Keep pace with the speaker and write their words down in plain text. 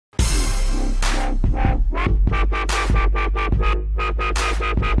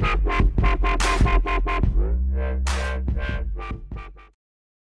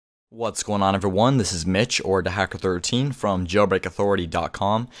What's going on, everyone? This is Mitch, or TheHacker13 from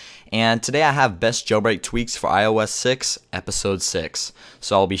JailbreakAuthority.com, and today I have best jailbreak tweaks for iOS 6, Episode 6.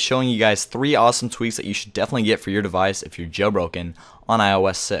 So I'll be showing you guys 3 awesome tweaks that you should definitely get for your device if you're jailbroken on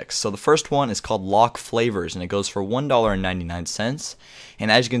iOS 6. So the first one is called LockFlavors, and it goes for $1.99.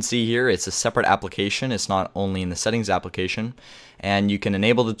 And as you can see here, it's a separate application. It's not only in the settings application. And you can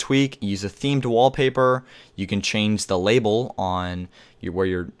enable the tweak, use a themed wallpaper. You can change the label on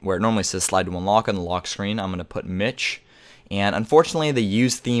where it normally says slide to unlock on the lock screen. I'm going to put Mitch. And unfortunately, the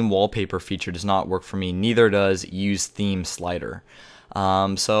use theme wallpaper feature does not work for me. Neither does use theme slider.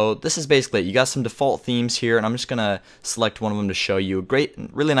 So this is basically it. You got some default themes here, and I'm just gonna select one of them to show you. A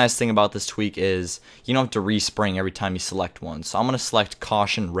really nice thing about this tweak is you don't have to respring every time you select one. So I'm gonna select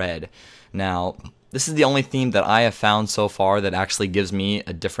Caution Red. Now, this is the only theme that I have found so far that actually gives me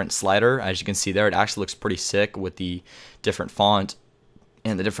a different slider. As you can see there, it actually looks pretty sick with the different font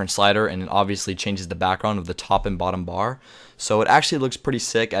and the different slider, and it obviously changes the background of the top and bottom bar. So it actually looks pretty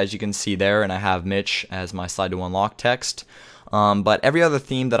sick, as you can see there, and I have Mitch as my slide to unlock text. But every other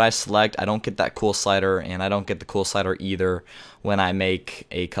theme that I select, I don't get that cool slider, and I don't get the cool slider either when I make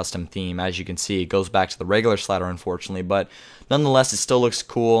a custom theme. As you can see, it goes back to the regular slider, unfortunately, but nonetheless, it still looks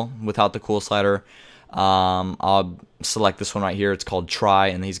cool without the cool slider. I'll select this one right here. It's called Try,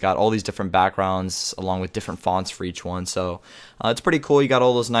 and he's got all these different backgrounds along with different fonts for each one. So it's pretty cool. You got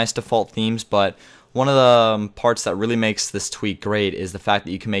all those nice default themes, but one of the parts that really makes this tweak great is the fact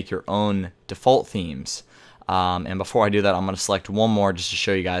that you can make your own default themes. And before I do that, I'm going to select one more just to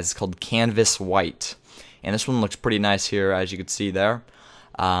show you guys. It's called Canvas White, and this one looks pretty nice here, as you can see there.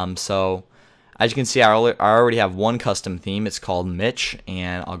 So as you can see, I already have one custom theme. It's called Mitch,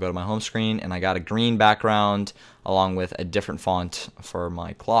 and I'll go to my home screen, and I got a green background along with a different font for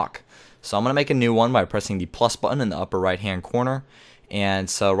my clock. So I'm going to make a new one by pressing the plus button in the upper right hand corner. And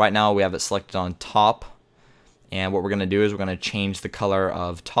so right now we have it selected on top, and what we're going to do is we're going to change the color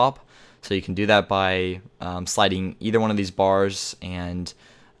of top. So you can do that by sliding either one of these bars, and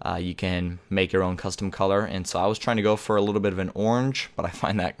you can make your own custom color. And so I was trying to go for a little bit of an orange, but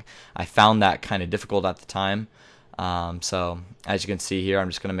I found that kind of difficult at the time. So as you can see here, I'm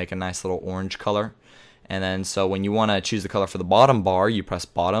just going to make a nice little orange color. And then so when you want to choose the color for the bottom bar, you press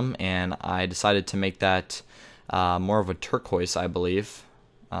bottom, and I decided to make that more of a turquoise, I believe.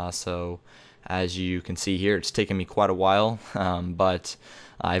 So as you can see here, it's taken me quite a while, but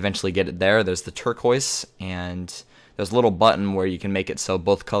I eventually get it there. There's the turquoise, and there's a little button where you can make it so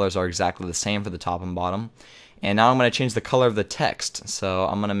both colors are exactly the same for the top and bottom. And now I'm going to change the color of the text. So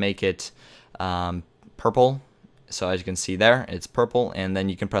I'm going to make it purple. So as you can see there, it's purple, and then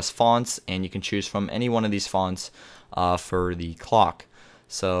you can press fonts, and you can choose from any one of these fonts for the clock.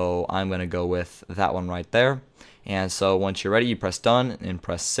 So I'm going to go with that one right there. And so once you're ready, you press done and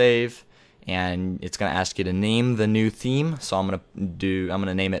press save. And it's going to ask you to name the new theme. So I'm going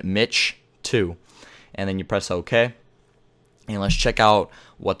to name it Mitch 2, and then you press OK. And let's check out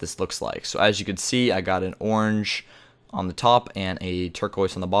what this looks like. So as you can see, I got an orange on the top and a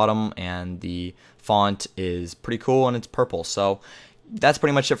turquoise on the bottom, and the font is pretty cool, and it's purple. So that's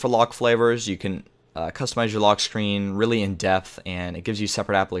pretty much it for LockFlavors. You can customize your lock screen really in depth, and it gives you a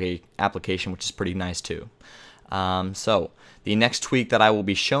separate application, which is pretty nice too. So the next tweak that I will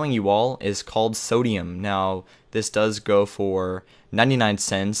be showing you all is called Sodium. Now this does go for 99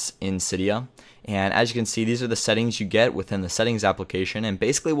 cents in Cydia, and as you can see, these are the settings you get within the settings application. And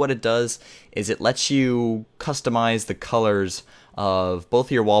basically what it does is it lets you customize the colors of both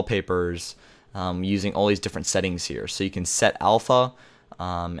of your wallpapers using all these different settings here. So you can set alpha,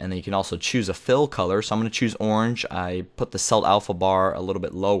 and then you can also choose a fill color. So I'm going to choose orange. I put the set alpha bar a little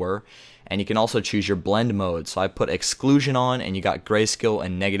bit lower. And you can also choose your blend mode. So I put exclusion on, and you got grayscale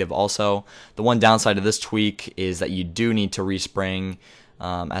and negative also. The one downside of this tweak is that you do need to respring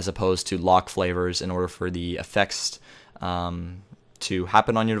as opposed to LockFlavors in order for the effects to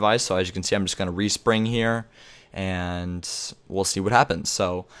happen on your device. So as you can see, I'm just going to respring here, and we'll see what happens.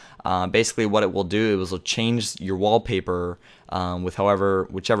 So basically what it will do is it'll change your wallpaper with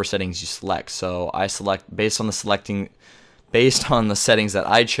whichever settings you select. So I select based on the settings that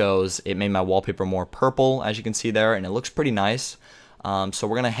I chose, it made my wallpaper more purple, as you can see there, and it looks pretty nice. So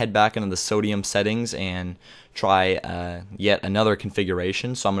we're going to head back into the Sodium settings and try yet another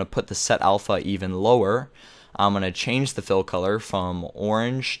configuration. So I'm going to put the set alpha even lower. I'm going to change the fill color from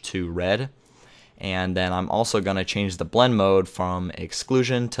orange to red. And then I'm also going to change the blend mode from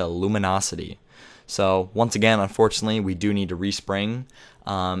exclusion to luminosity. So once again, unfortunately, we do need to respring.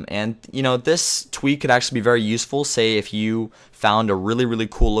 And you know, this tweak could actually be very useful. Say if you found a really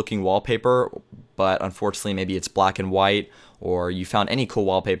cool looking wallpaper, but unfortunately maybe it's black and white, or you found any cool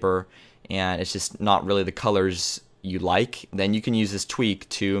wallpaper and it's just not really the colors you like, then you can use this tweak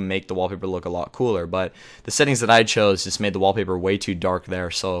to make the wallpaper look a lot cooler. But the settings that I chose just made the wallpaper way too dark there,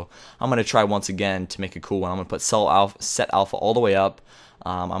 so I'm going to try once again to make it cool one. I'm going to put set alpha all the way up.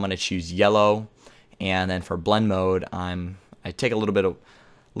 I'm going to choose yellow, and then for blend mode, I take a little bit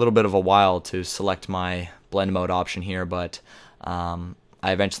of a while to select my blend mode option here, but I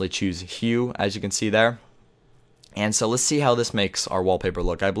eventually choose hue, as you can see there. And so let's see how this makes our wallpaper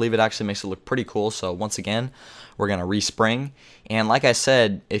look. I believe it actually makes it look pretty cool. So once again, we're going to respring. And like I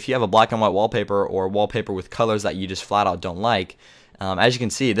said, if you have a black and white wallpaper or wallpaper with colors that you just flat out don't like, as you can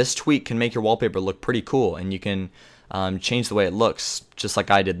see, this tweak can make your wallpaper look pretty cool. And you can change the way it looks, just like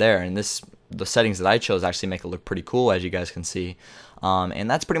I did there. And the settings that I chose actually make it look pretty cool, as you guys can see.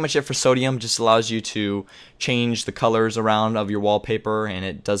 And that's pretty much it for Sodium. Just allows you to change the colors around of your wallpaper, and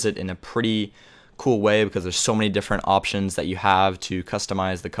it does it in a pretty cool way because there's so many different options that you have to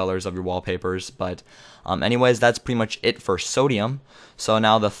customize the colors of your wallpapers. But anyways, that's pretty much it for Sodium. So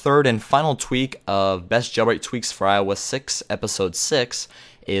now the third and final tweak of Best Jailbreak Tweaks for iOS 6, Episode 6,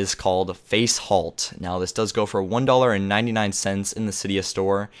 is called FaceHalt. Now this does go for $1.99 in the Cydia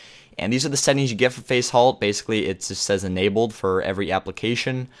store. And these are the settings you get for FaceHalt. Basically, it just says enabled for every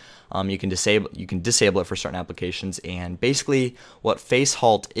application. You can disable it for certain applications. And basically, what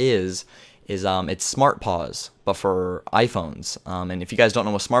FaceHalt is it's Smart Pause, but for iPhones. And if you guys don't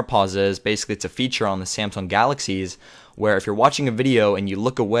know what Smart Pause is, basically it's a feature on the Samsung Galaxies where if you're watching a video and you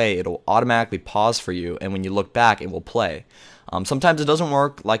look away, it'll automatically pause for you, and when you look back, it will play. Sometimes it doesn't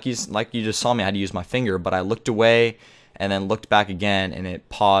work, like you just saw me. I had to use my finger, but I looked away and then looked back again, and it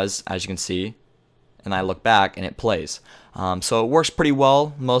paused, as you can see, and I look back and it plays. So it works pretty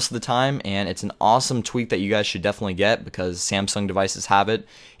well most of the time, and it's an awesome tweak that you guys should definitely get because Samsung devices have it,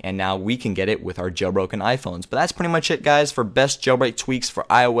 and now we can get it with our jailbroken iPhones. But that's pretty much it, guys, for Best Jailbreak Tweaks for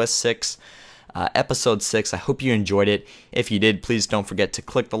iOS 6, Episode 6. I hope you enjoyed it. If you did, please don't forget to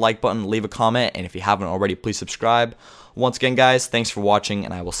click the like button, leave a comment, and if you haven't already, please subscribe. Once again, guys, thanks for watching,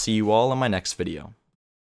 and I will see you all in my next video.